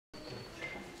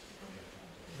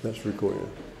That's recording.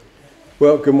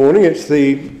 Well, good morning. It's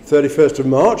the 31st of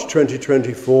March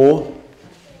 2024.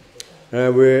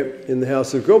 We're in the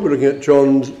house of God. We're looking at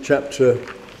John chapter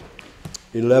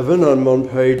 11. I'm on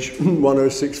page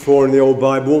 1064 in the old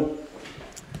Bible,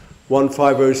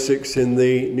 1506 in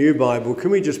the new Bible. Can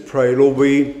we just pray? Lord,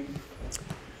 we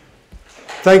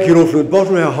thank you, Lord, from the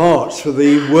bottom of our hearts for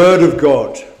the Word of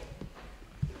God.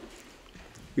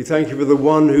 We thank you for the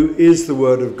one who is the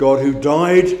Word of God, who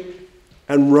died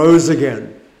and rose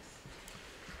again.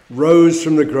 Rose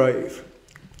from the grave,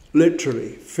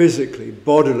 literally, physically,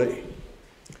 bodily,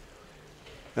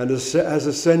 and has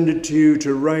ascended to you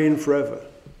to reign forever.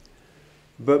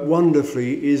 But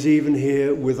wonderfully is even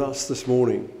here with us this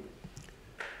morning.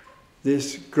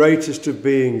 This greatest of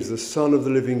beings, the Son of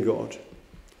the living God,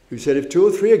 who said, if two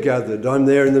or three are gathered, I'm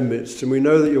there in the midst. And we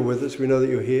know that you're with us. We know that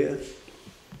you're here.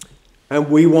 And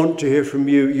we want to hear from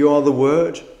you. You are the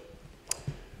Word.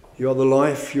 You are the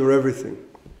life. You're everything.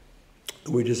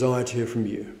 We desire to hear from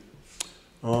you.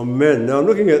 Amen. Now I'm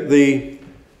looking at the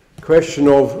question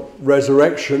of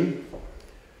resurrection,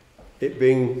 it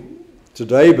being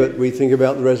today, but we think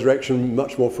about the resurrection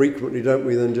much more frequently, don't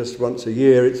we, than just once a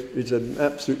year. It's an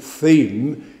absolute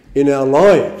theme in our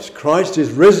lives. Christ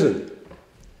is risen.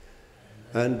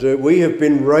 And we have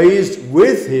been raised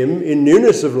with him in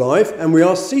newness of life, and we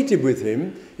are seated with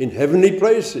him in heavenly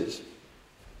places.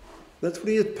 That's what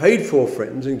he has paid for,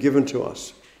 friends, and given to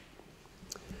us.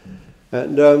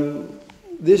 And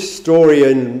this story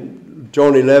in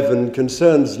John 11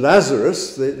 concerns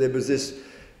Lazarus. There was this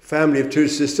family of two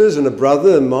sisters and a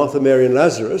brother, Martha, Mary and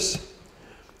Lazarus.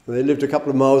 And they lived a couple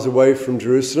of miles away from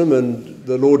Jerusalem, and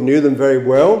the Lord knew them very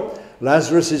well.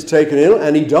 Lazarus is taken ill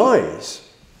and he dies.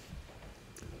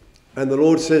 And the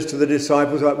Lord says to the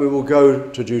disciples, right, we will go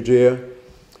to Judea.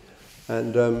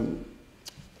 And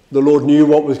the Lord knew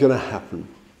what was going to happen.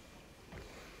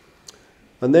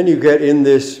 And then you get in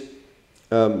this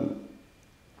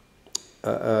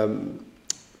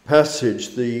passage,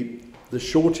 the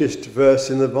shortest verse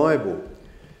in the Bible.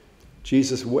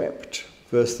 Jesus wept,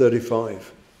 verse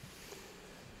 35.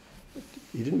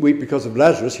 He didn't weep because of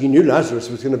Lazarus. He knew Lazarus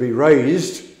was going to be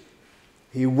raised.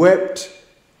 He wept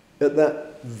at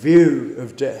that view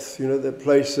of death, that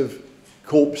place of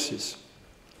corpses,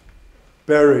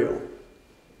 burial,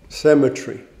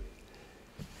 cemetery.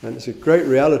 And it's a great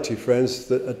reality, friends,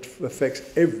 that affects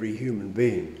every human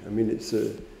being. I mean, it's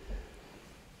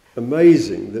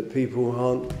amazing that people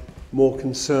aren't more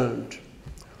concerned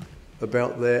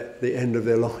about the end of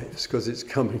their lives, because it's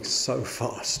coming so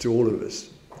fast to all of us,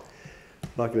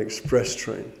 like an express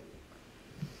train.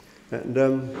 And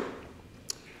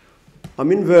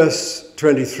I'm in verse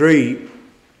 23.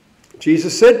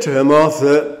 Jesus said to her,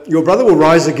 Martha, your brother will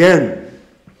rise again.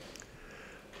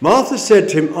 Martha said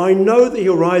to him, I know that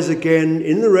he'll rise again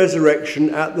in the resurrection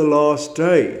at the last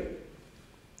day.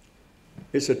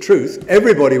 It's a truth.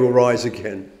 Everybody will rise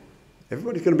again.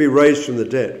 Everybody's going to be raised from the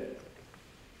dead.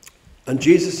 And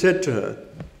Jesus said to her,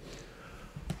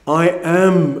 I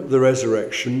am the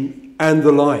resurrection and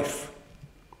the life.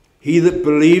 He that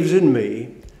believes in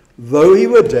me, though he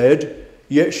were dead,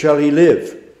 yet shall he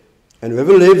live. And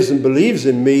whoever lives and believes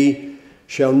in me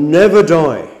shall never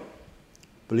die.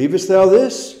 Believest thou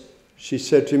this? She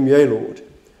said to him, Yea, Lord,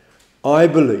 I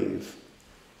believe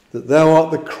that thou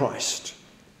art the Christ,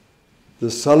 the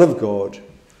Son of God,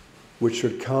 which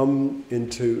should come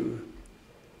into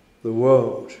the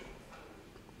world.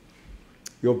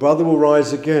 Your brother will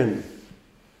rise again.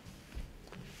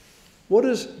 When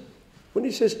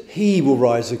he says he will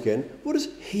rise again, what does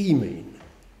he mean?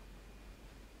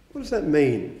 What does that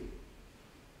mean?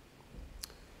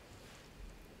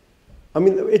 I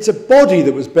mean, it's a body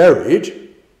that was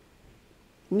buried,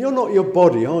 and you're not your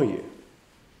body, are you?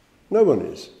 No one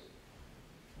is.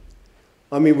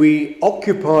 I mean, we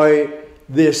occupy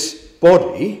this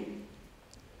body,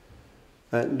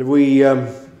 and we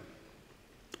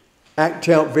act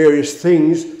out various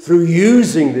things through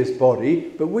using this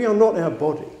body, but we are not our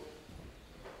body.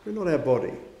 We're not our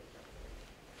body.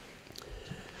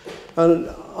 And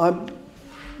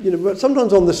but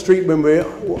sometimes on the street when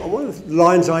one of the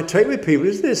lines I take with people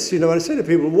is this, I say to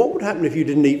people, what would happen if you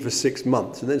didn't eat for 6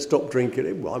 months and then stopped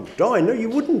drinking? Well, I would die. No, you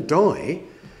wouldn't die.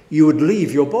 You would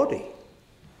leave your body.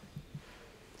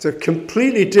 It's a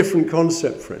completely different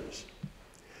concept, friends.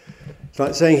 It's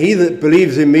like saying, he that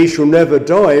believes in me shall never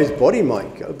die. His body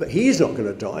might go, but he's not going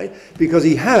to die because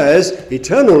he has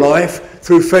eternal life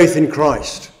through faith in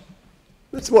Christ.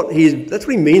 That's what he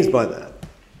means by that.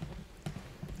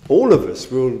 All of us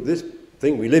this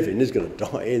thing we live in is going to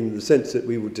die in the sense that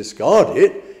we will discard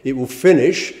it, it will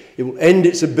finish, it will end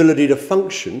its ability to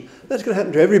function. That's going to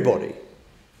happen to everybody.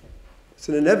 It's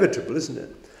an inevitable, isn't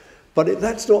it? But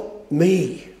that's not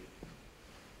me.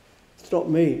 It's not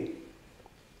me.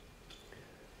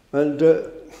 And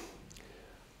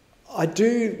I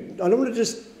don't want to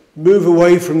just move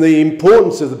away from the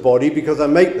importance of the body because I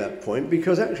make that point,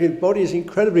 because actually the body is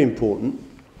incredibly important.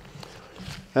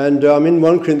 And I'm in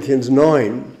 1 Corinthians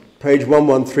 9, page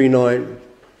 1139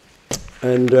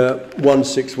 and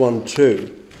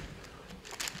 1612,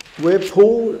 where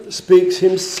Paul speaks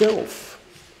himself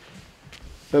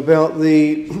about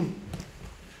the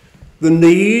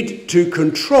need to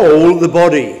control the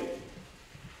body,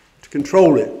 to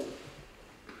control it.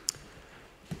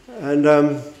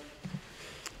 And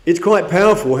it's quite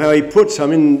powerful how he puts,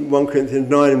 I'm in 1 Corinthians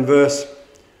 9 and verse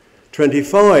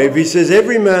 25, he says,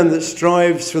 every man that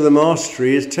strives for the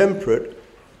mastery is temperate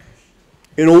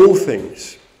in all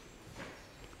things.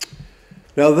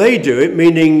 Now they do it,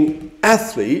 meaning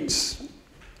athletes,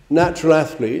 natural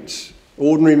athletes,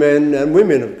 ordinary men and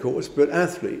women of course, but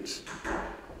athletes.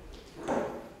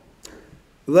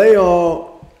 They are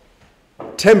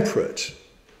temperate.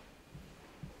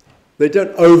 They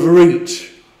don't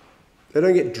overeat. They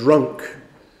don't get drunk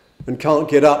and can't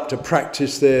get up to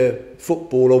practice their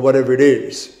football or whatever it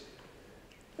is.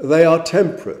 They are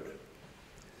temperate.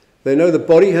 They know the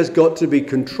body has got to be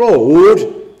controlled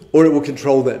or it will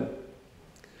control them.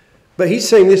 But he's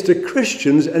saying this to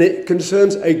Christians, and it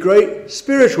concerns a great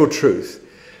spiritual truth.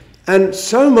 And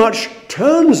so much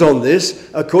turns on this,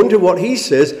 according to what he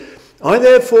says. I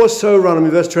therefore so run, I'm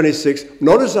in verse 26,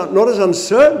 not as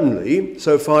uncertainly,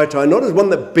 so fight I, not as one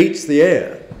that beats the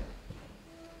air.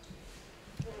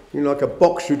 You know, like a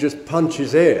boxer who just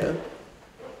punches air.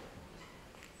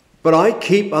 But I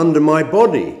keep under my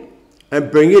body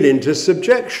and bring it into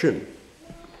subjection,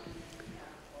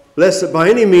 lest that by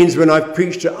any means when I've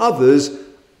preached to others,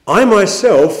 I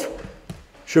myself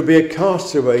should be a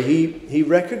castaway. He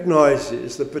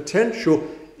recognizes the potential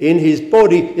in his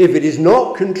body, if it is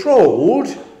not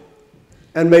controlled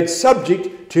and made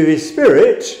subject to his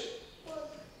spirit,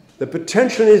 the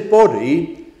potential in his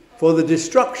body for the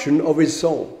destruction of his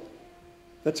soul.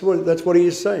 That's what he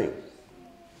is saying.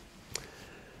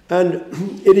 And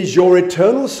it is your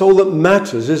eternal soul that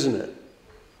matters, isn't it?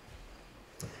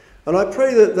 And I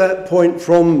pray that point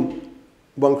from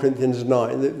 1 Corinthians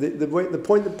 9, the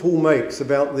point that Paul makes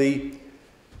about the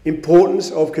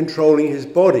importance of controlling his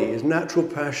body, his natural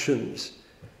passions,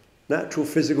 natural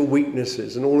physical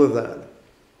weaknesses and all of that.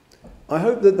 I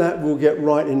hope that will get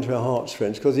right into our hearts,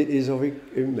 friends, because it is of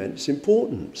immense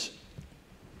importance.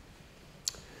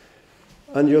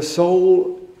 And your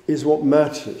soul is what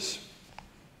matters.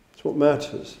 It's what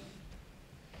matters.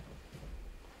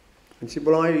 And see,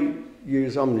 well, I'm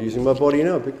using my body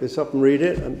now. Pick this up and read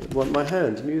it, and my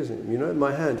hands, I'm using them, you know,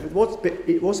 my hands. It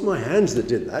wasn't my hands that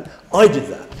did that. I did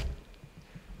that.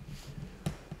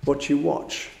 What you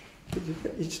watch.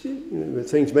 It's, you know,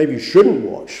 things maybe you shouldn't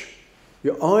watch.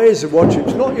 Your eyes are watching.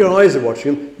 It's not your eyes are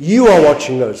watching them. You are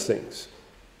watching those things.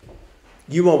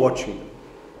 You are watching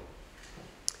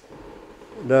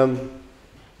them. And,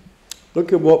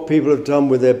 look at what people have done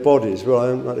with their bodies. Well, I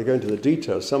don't like to go into the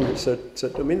details. Somebody said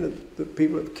I mean, the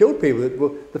people have killed people.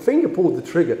 Well, the finger pulled the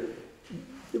trigger.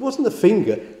 It wasn't the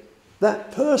finger.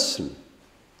 That person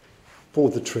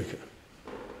pulled the trigger.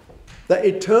 That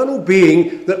eternal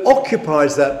being that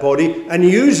occupies that body and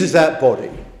uses that body.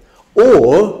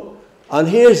 Or, and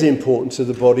here's the importance of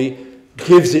the body,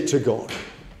 gives it to God.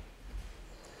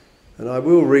 And I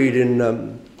will read in,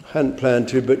 I hadn't planned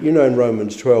to, but you know in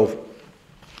Romans 12,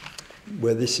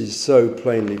 where this is so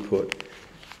plainly put.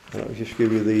 I'll just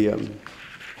give you the,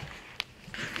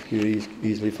 you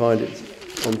easily find it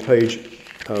on page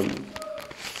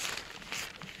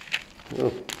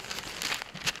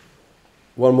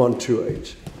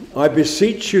 1128. I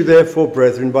beseech you therefore,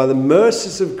 brethren, by the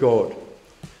mercies of God,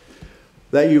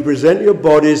 that you present your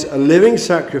bodies a living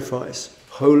sacrifice,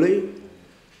 holy,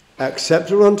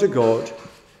 acceptable unto God,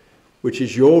 which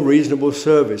is your reasonable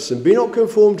service. And be not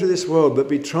conformed to this world, but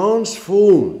be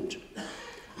transformed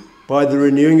by the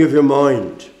renewing of your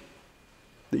mind,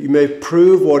 that you may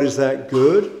prove what is that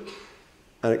good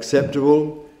and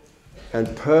acceptable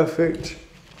and perfect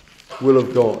will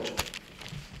of God.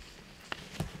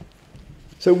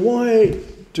 So why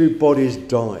do bodies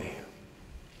die?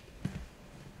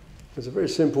 It's a very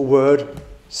simple word,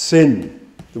 sin.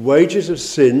 The wages of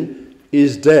sin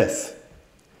is death.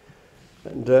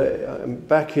 And I'm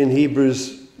back in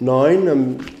Hebrews 9,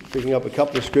 I'm picking up a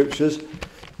couple of scriptures.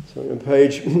 So on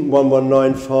page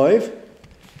 1195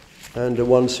 and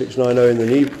 1690 in the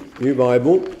New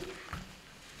Bible.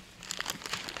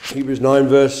 Hebrews 9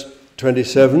 verse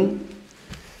 27.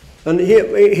 And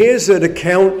here's an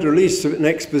account, or at least an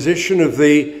exposition of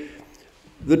the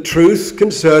truth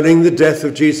concerning the death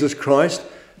of Jesus Christ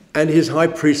and his high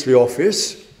priestly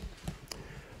office,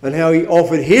 and how he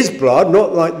offered his blood,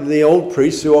 not like the old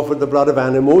priests who offered the blood of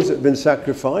animals that had been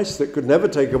sacrificed that could never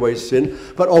take away sin,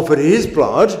 but offered his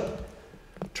blood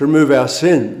to remove our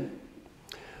sin.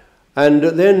 And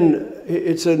then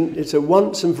it's a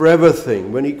once and forever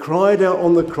thing. When he cried out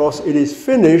on the cross, "It is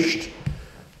finished,"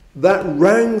 that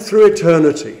rang through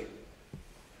eternity,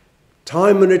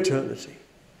 time and eternity.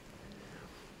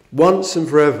 Once and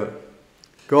forever,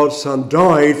 God's Son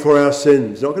died for our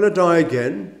sins. Not going to die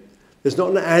again. There's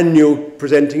not an annual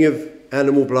presenting of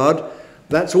animal blood.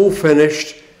 That's all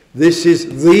finished. This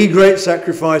is the great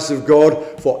sacrifice of God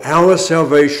for our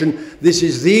salvation. This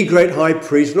is the great high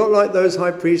priest, not like those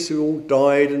high priests who all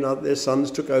died and their sons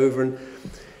took over and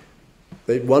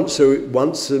they once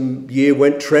a year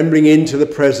went trembling into the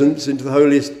presence, into the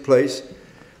holiest place.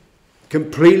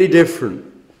 Completely different.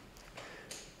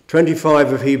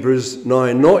 25 of Hebrews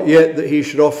 9, "Not yet that he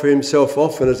should offer himself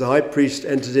often, as the high priest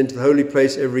enters into the holy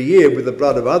place every year with the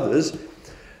blood of others.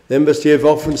 Then must he have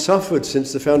often suffered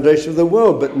since the foundation of the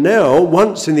world. But now,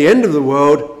 once in the end of the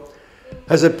world,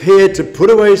 has appeared to put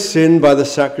away sin by the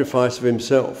sacrifice of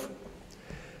himself.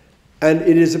 And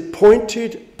it is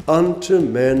appointed unto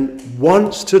men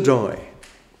once to die,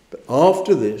 but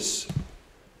after this,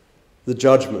 the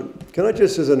judgment." Can I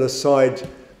just, as an aside,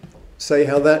 say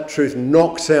how that truth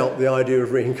knocks out the idea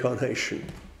of reincarnation?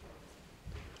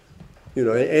 You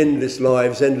know, endless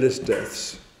lives, endless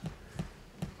deaths,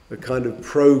 a kind of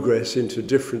progress into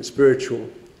different spiritual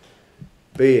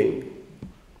being.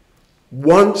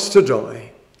 Once to die,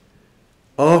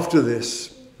 after this,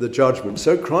 the judgment.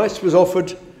 So Christ was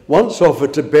once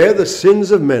offered to bear the sins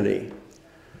of many,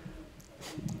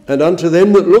 and unto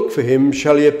them that look for him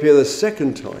shall he appear the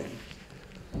second time,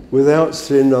 without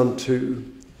sin unto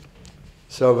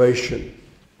salvation.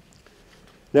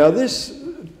 Now this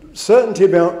certainty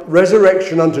about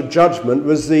resurrection unto judgment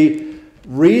was the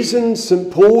reason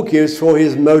St. Paul gives for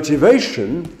his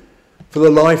motivation for the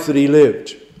life that he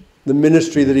lived, the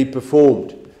ministry that he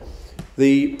performed,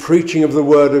 the preaching of the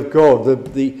word of God,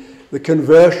 the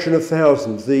conversion of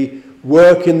thousands, the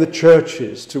work in the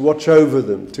churches to watch over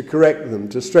them, to correct them,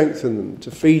 to strengthen them,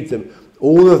 to feed them,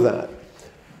 all of that.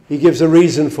 He gives a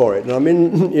reason for it. And I'm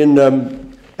in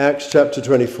Acts chapter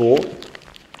 24,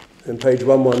 on page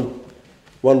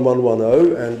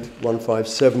 1110 and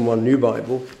 1571 New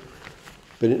Bible.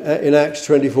 But in Acts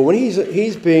 24, when he's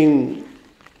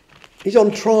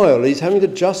on trial, he's having to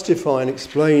justify and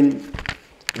explain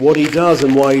what he does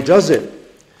and why he does it.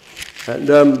 And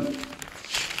I'm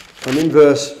in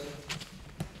verse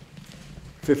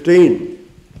 15.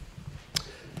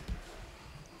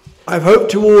 "I've hoped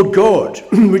toward God,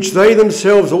 which they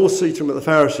themselves also," talking about the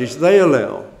Pharisees, "they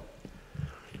allow,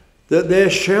 that there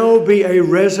shall be a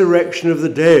resurrection of the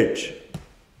dead,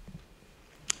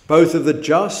 both of the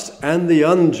just and the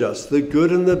unjust, the good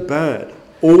and the bad.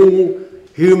 All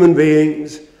human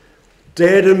beings,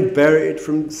 dead and buried,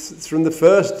 from the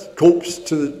first corpse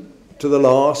to the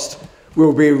last,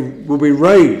 will be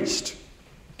raised.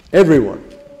 Everyone,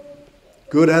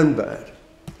 good and bad."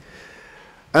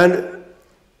 And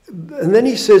then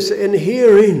he says, "And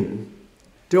herein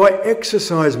do I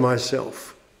exercise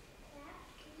myself,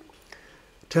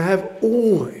 to have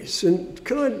always," and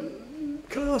can I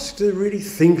ask you to really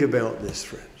think about this,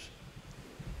 friends?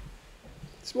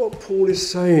 It's what Paul is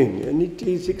saying, and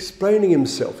he's explaining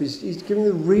himself. He's giving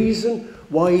the reason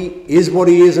why he is what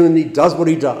he is and he does what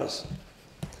he does.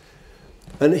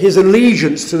 And his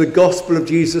allegiance to the gospel of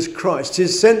Jesus Christ,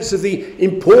 his sense of the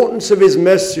importance of his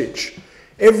message,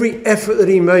 every effort that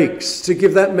he makes to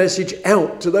give that message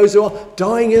out to those who are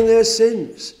dying in their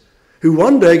sins, who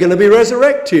one day are going to be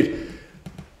resurrected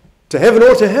to heaven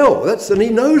or to hell. And he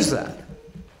knows that.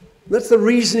 That's the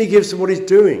reason he gives for what he's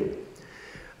doing.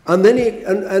 And then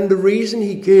and the reason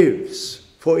he gives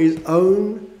for his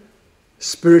own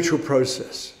spiritual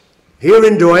process.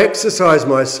 "Herein do I exercise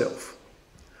myself.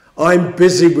 I'm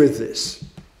busy with this.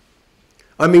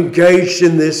 I'm engaged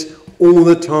in this all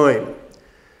the time.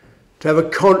 To have a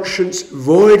conscience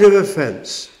void of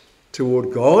offence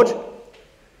toward God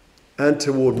and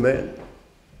toward men.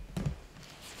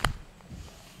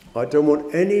 I don't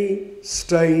want any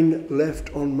stain left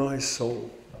on my soul.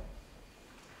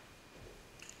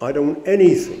 I don't want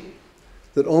anything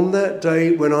that on that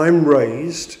day when I'm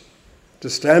raised to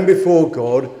stand before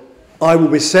God, I will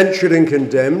be censured and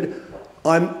condemned.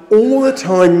 I'm all the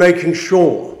time making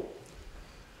sure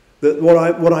that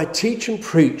what I teach and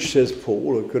preach," says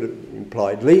Paul, or could have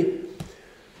impliedly,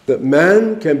 "that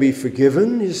man can be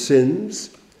forgiven his sins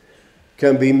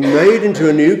can be made into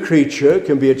a new creature,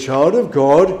 can be a child of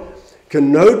God,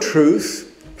 can know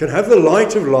truth, can have the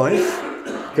light of life,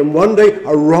 can one day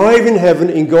arrive in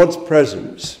heaven in God's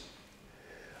presence,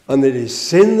 and that it is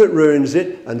sin that ruins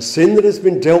it, and sin that has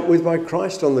been dealt with by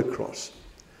Christ on the cross.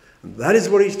 And that is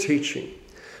what he's teaching.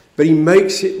 But he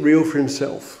makes it real for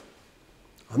himself.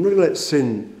 I'm not going to let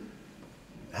sin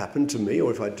happen to me, or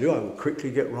if I do, I will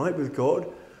quickly get right with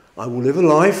God. I will live a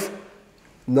life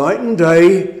night and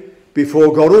day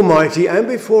before God Almighty and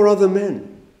before other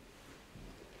men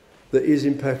that is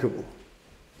impeccable,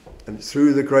 and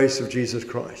through the grace of Jesus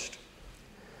Christ.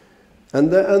 And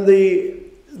the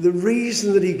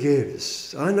reason that he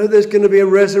gives, I know there's going to be a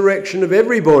resurrection of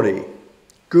everybody,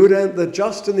 good and the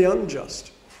just and the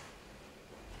unjust.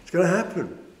 It's going to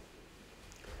happen.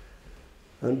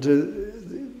 And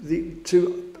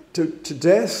to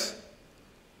death,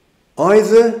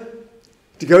 either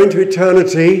to go into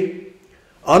eternity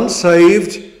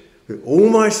unsaved with all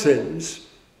my sins,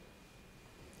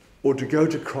 or to go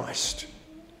to Christ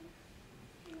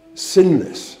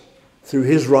sinless through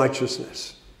his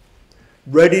righteousness,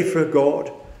 ready for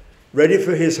God, ready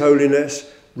for his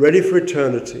holiness, ready for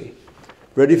eternity,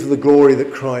 ready for the glory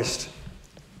that Christ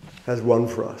has won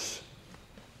for us.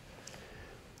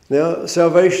 Now,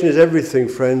 salvation is everything,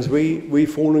 friends. We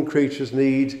fallen creatures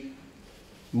need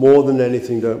more than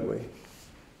anything, don't we?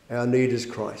 Our need is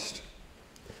Christ.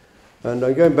 And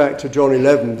I'm going back to John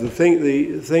 11, the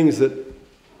things that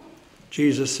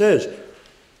Jesus says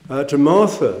to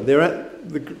Martha. They're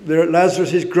at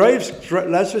Lazarus' grave.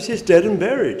 Lazarus is dead and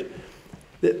buried.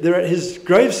 They're at his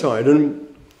graveside.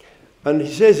 And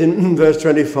he says in verse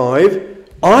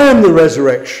 25, I am the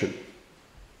resurrection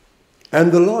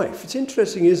and the life. It's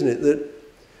interesting, isn't it, that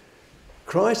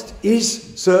Christ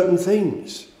is certain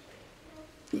things.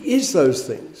 He is those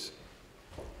things.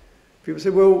 People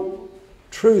say, well,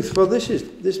 truth. Well,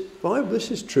 this Bible,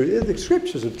 this is truth. The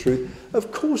scriptures are truth.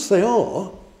 Of course they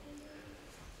are.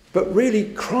 But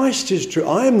really, Christ is true.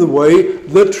 I am the way,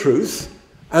 the truth,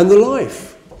 and the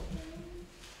life.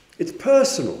 It's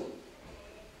personal.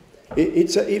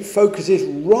 It focuses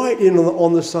right in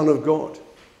on the Son of God.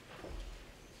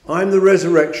 I am the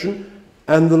resurrection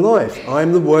and the life. I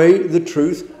am the way, the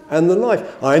truth, and the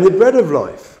life. I am the bread of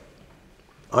life.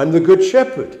 I'm the good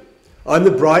shepherd. I'm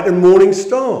the bright and morning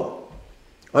star.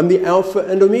 I'm the Alpha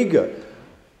and Omega.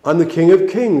 I'm the King of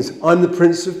Kings. I'm the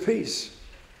Prince of Peace.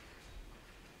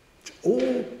 It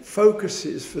all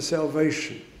focuses for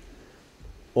salvation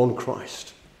on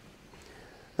Christ.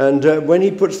 And when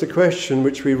he puts the question,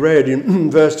 which we read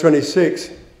in verse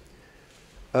 26,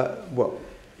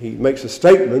 he makes a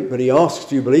statement, but he asks,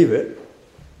 do you believe it?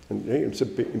 And it's a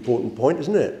big important point,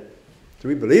 isn't it? Do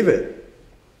we believe it?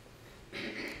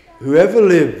 Whoever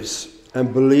lives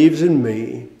and believes in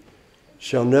me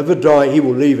shall never die. He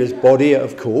will leave his body,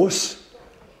 of course,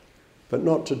 but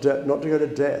not to go to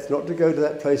death, not to go to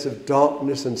that place of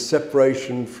darkness and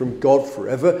separation from God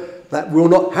forever. That will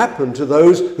not happen to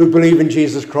those who believe in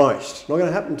Jesus Christ. It's not going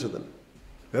to happen to them.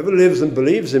 Whoever lives and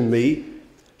believes in me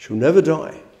shall never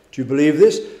die. Do you believe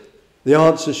this? The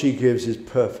answer she gives is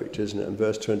perfect, isn't it? In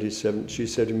verse 27, she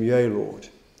said to him, Yea, Lord,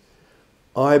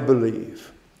 I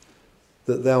believe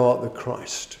that thou art the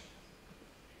Christ,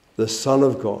 the Son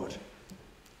of God,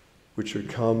 which should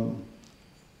come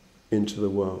into the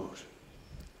world.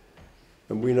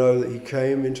 And we know that he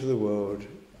came into the world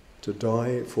to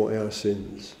die for our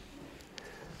sins.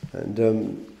 And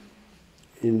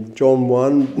in John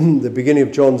 1, the beginning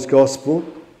of John's Gospel,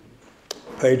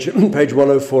 page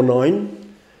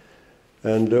 1049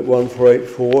 and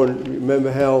 1484, and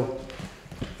remember how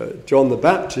John the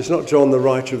Baptist, not John the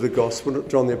writer of the Gospel, not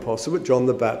John the Apostle, but John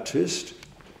the Baptist,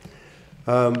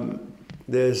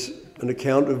 there's an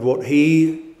account of what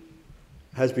he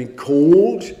has been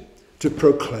called to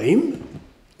proclaim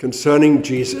concerning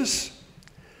Jesus.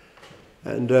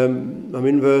 And I'm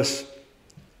in verse,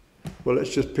 well,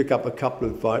 let's just pick up a couple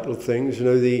of vital things. You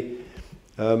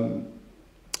know,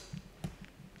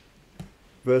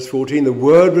 verse 14, the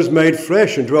Word was made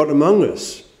flesh and dwelt among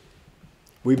us.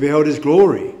 We beheld his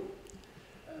glory,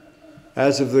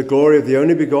 as of the glory of the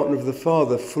only begotten of the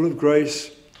Father, full of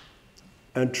grace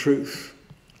and truth.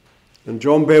 And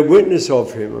John bare witness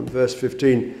of him, in verse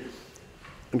 15,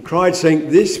 and cried, saying,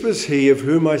 This was he of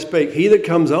whom I spake. He that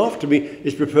comes after me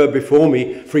is preferred before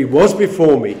me, for he was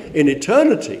before me in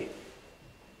eternity.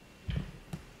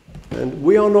 And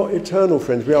we are not eternal,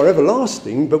 friends. We are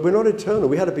everlasting, but we're not eternal.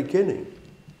 We had a beginning.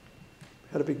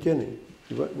 We had a beginning.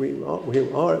 We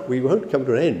won't come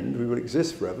to an end. We will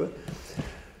exist forever.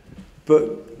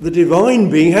 But the divine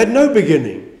being had no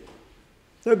beginning.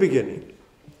 No beginning.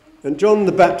 And John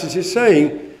the Baptist is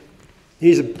saying,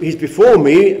 He's before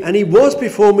me, and he was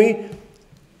before me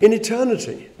in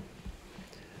eternity.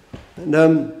 And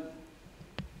I'm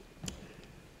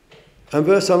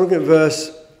looking at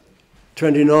verse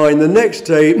 29. The next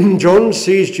day, John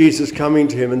sees Jesus coming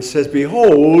to him and says,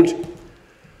 "Behold,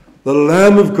 the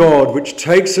Lamb of God, which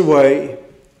takes away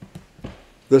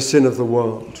the sin of the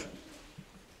world."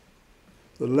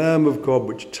 The Lamb of God,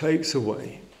 which takes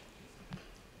away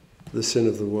the sin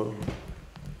of the world.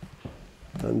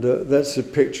 And that's a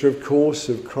picture, of course,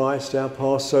 of Christ, our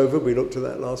Passover. We looked at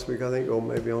that last week, I think, or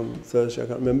maybe on Thursday, I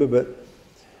can't remember, but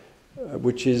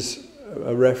which is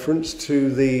a reference to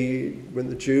when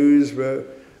the Jews were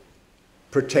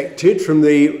protected from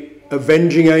the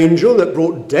avenging angel that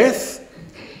brought death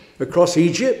across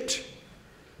Egypt.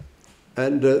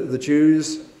 And the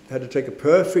Jews had to take a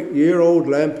perfect year-old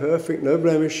lamb, perfect, no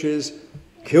blemishes,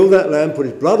 kill that lamb, put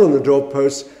his blood on the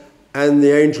doorposts, and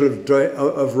the angel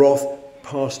of wrath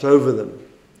passed over them.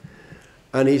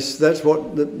 And that's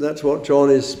what John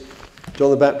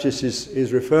the Baptist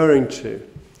is referring to.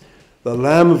 The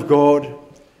Lamb of God,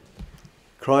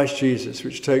 Christ Jesus,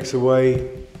 which takes away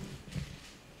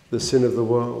the sin of the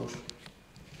world.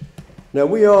 Now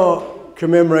we are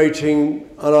commemorating,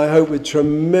 and I hope with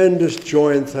tremendous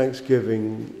joy and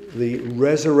thanksgiving, the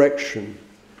resurrection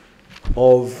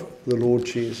of the Lord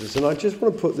Jesus. And I just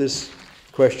want to put this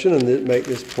question and make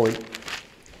this point.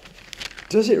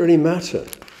 Does it really matter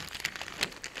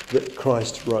that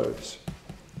Christ rose?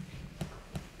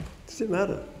 Does it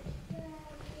matter?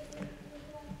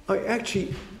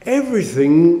 Actually,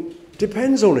 everything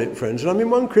depends on it, friends. And I'm in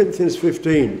 1 Corinthians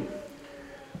 15,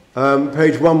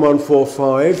 page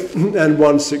 1145 and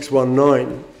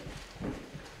 1619.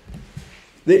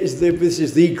 This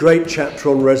is the great chapter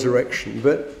on resurrection,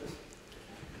 but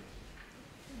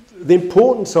the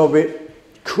importance of it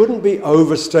couldn't be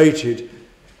overstated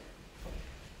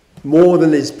more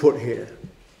than is put here.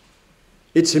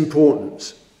 Its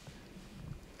importance.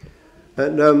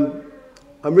 And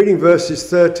I'm reading verses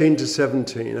 13 to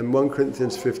 17 in 1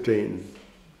 Corinthians 15,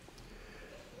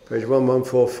 page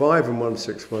 1145 and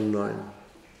 1619.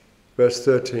 Verse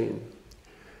 13.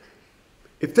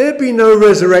 If there be no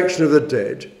resurrection of the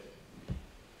dead,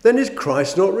 then is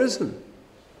Christ not risen?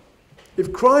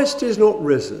 If Christ is not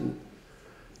risen,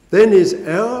 then is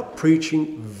our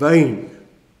preaching vain,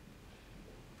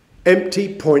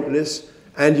 empty, pointless,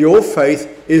 and your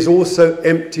faith is also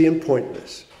empty and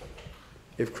pointless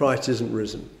if Christ isn't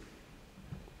risen.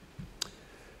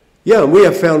 Yeah, and we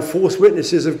have found false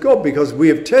witnesses of God, because we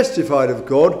have testified of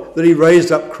God that he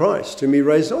raised up Christ, whom he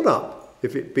raised not up,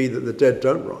 if it be that the dead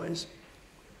don't rise.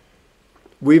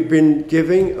 We've been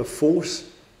giving a false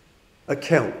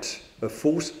account, a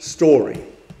false story,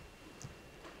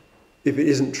 if it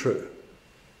isn't true.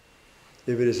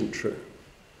 If it isn't true.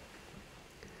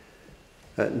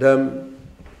 And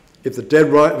if the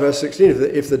dead rise, verse 16,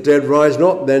 if the dead rise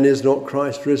not, then is not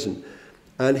Christ risen.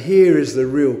 And here is the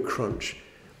real crunch.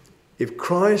 If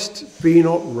Christ be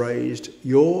not raised,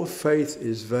 your faith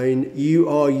is vain. You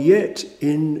are yet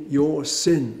in your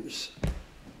sins.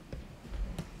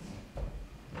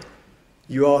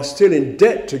 You are still in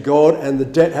debt to God, and the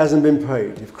debt hasn't been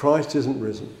paid if Christ isn't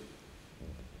risen.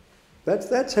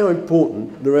 That's how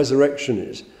important the resurrection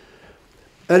is.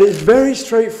 And it's very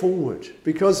straightforward,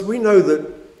 because we know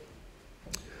that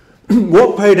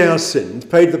what paid our sins,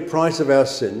 paid the price of our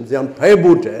sins, the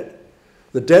unpayable debt,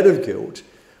 the debt of guilt,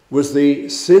 was the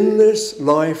sinless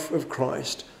life of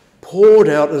Christ poured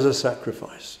out as a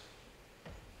sacrifice.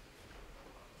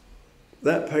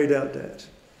 That paid our debt.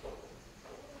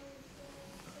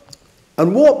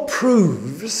 And what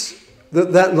proves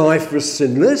that that life was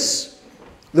sinless?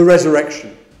 The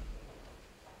resurrection.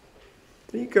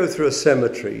 You go through a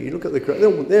cemetery, you look at the grave,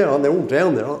 they're all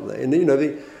down there, aren't they? And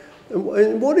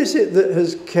and what is it that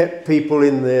has kept people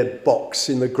in their box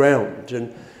in the ground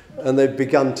and they've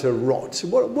begun to rot?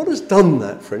 What has done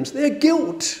that, friends? Their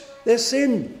guilt, their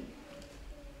sin.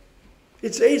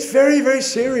 It's very, very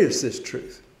serious, this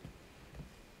truth.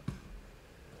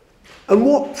 And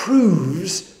what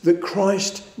proves that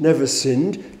Christ never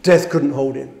sinned? Death couldn't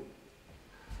hold him.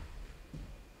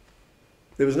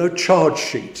 There was no charge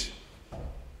sheet.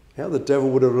 How the devil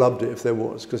would have loved it if there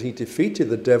was, because he defeated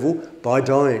the devil by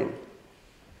dying.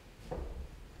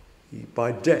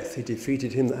 By death, he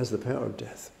defeated him that has the power of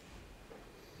death.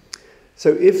 So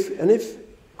if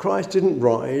Christ didn't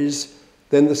rise,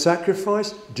 then the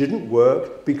sacrifice didn't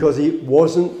work, because he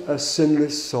wasn't a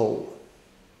sinless soul.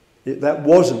 That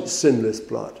wasn't sinless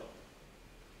blood.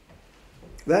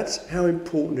 That's how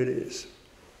important it is.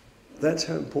 That's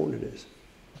how important it is.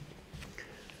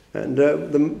 And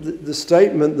the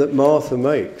statement that Martha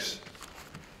makes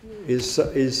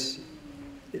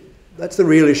that's the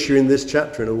real issue in this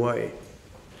chapter in a way.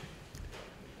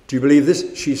 Do you believe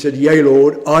this? She said, "Yea,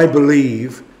 Lord, I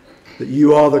believe that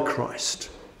you are the Christ,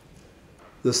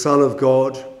 the Son of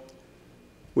God,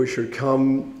 which should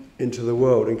come into the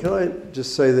world." And can I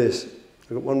just say this?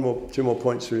 I've got two more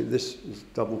points through. This is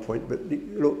double point, but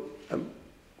look,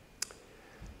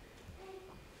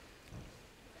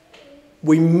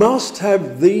 we must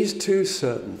have these two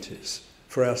certainties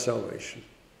for our salvation.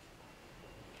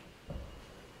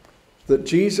 That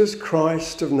Jesus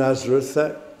Christ of Nazareth,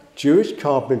 that Jewish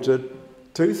carpenter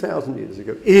 2,000 years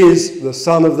ago, is the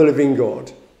Son of the living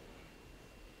God.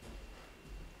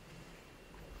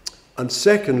 And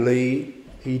secondly,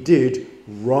 he did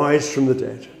rise from the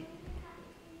dead.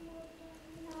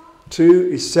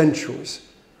 Two essentials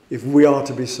if we are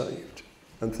to be saved.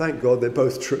 And thank God they're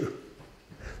both true.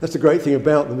 That's the great thing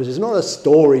about them, is it's not a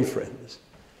story, friends.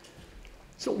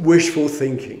 It's not wishful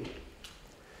thinking.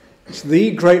 It's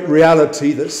the great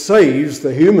reality that saves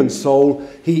the human soul.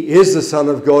 He is the Son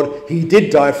of God. He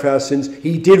did die for our sins.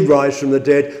 He did rise from the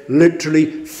dead,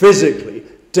 literally, physically,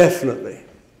 definitely.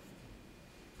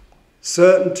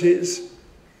 Certainties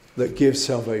that give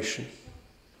salvation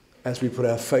as we put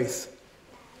our faith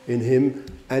in him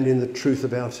and in the truth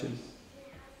about him.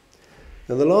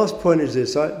 Now the last point is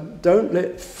this: don't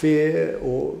let fear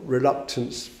or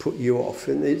reluctance put you off.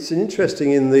 And it's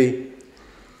interesting in the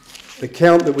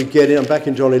account that we get in, I'm back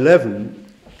in John 11,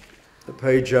 at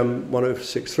page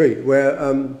 1063,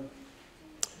 where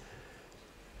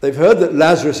they've heard that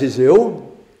Lazarus is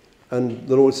ill, and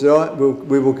the Lord said, "All right,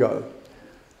 we will go."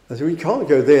 I said, "We can't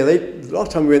go there.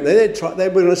 Last time we went there, they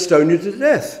were going to stone you to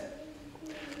death."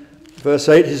 Verse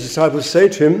 8, his disciples say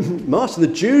to him, "Master, the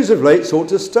Jews of late sought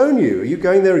to stone you. Are you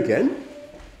going there again?"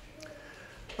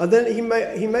 And then he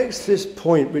makes this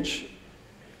point, which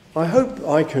I hope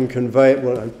I can convey it.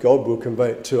 Well, God will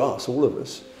convey it to us, all of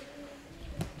us.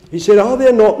 He said, "Are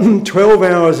there not 12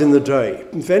 hours in the day?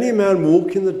 If any man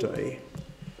walk in the day,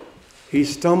 he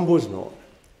stumbles not,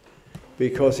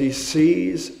 because he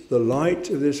sees the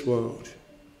light of this world.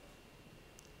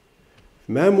 If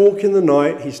a man walk in the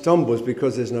night, he stumbles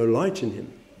because there's no light in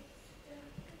him.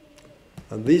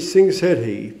 And these things said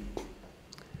he,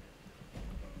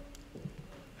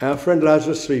 our friend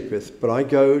Lazarus sleepeth, but I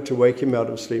go to wake him out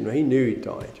of sleep." Now he knew he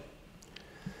died.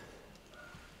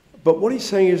 But what he's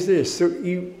saying is this: so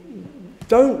you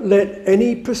don't let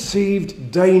any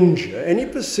perceived danger, any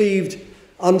perceived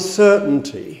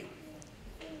uncertainty,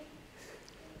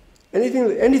 anything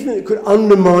that could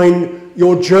undermine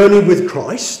your journey with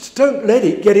Christ, don't let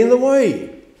it get in the way.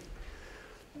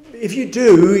 If you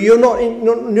do, you're not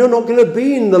going to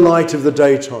be in the light of the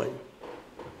daytime.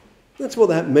 That's what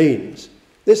that means.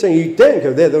 They're saying, "You daren't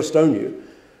go there, they'll stone you."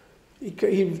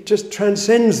 He just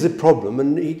transcends the problem,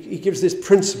 and he gives this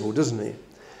principle, doesn't he?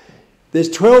 There's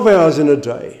 12 hours in a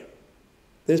day.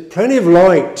 There's plenty of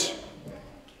light.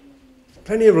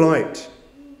 Plenty of light.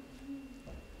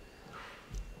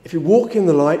 If you walk in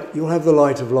the light, you'll have the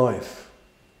light of life.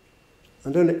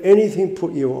 And don't let anything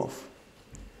put you off.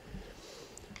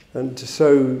 And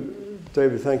so,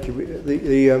 David, thank you.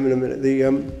 In a minute.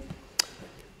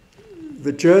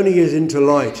 The journey is into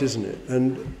light, isn't it?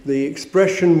 And the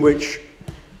expression which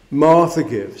Martha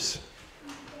gives,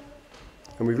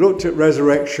 and we've looked at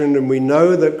resurrection, and we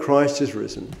know that Christ is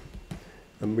risen,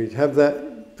 and we have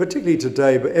that particularly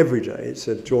today, but every day. It's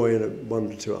a joy and a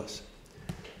wonder to us.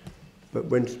 But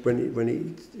when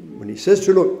he says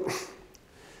to her, look,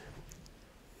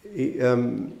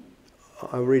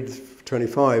 I'll read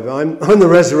 25. I'm the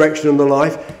resurrection and the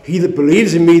life. He that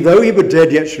believes in me, though he were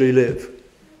dead, yet shall he live.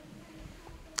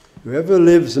 Whoever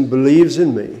lives and believes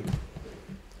in me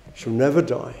shall never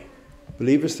die.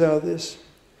 Believest thou this?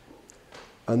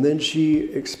 And then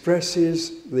she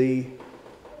expresses the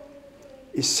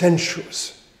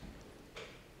essentials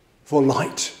for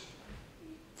light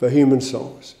for human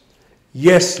souls.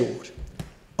 "Yes, Lord,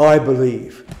 I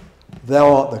believe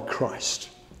thou art the Christ,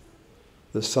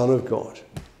 the Son of God,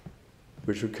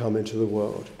 which would come into the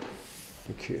world."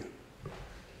 Thank you.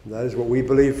 And that is what we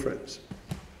believe, friends,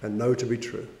 and know to be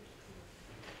true.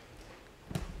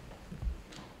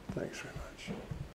 Thanks very much.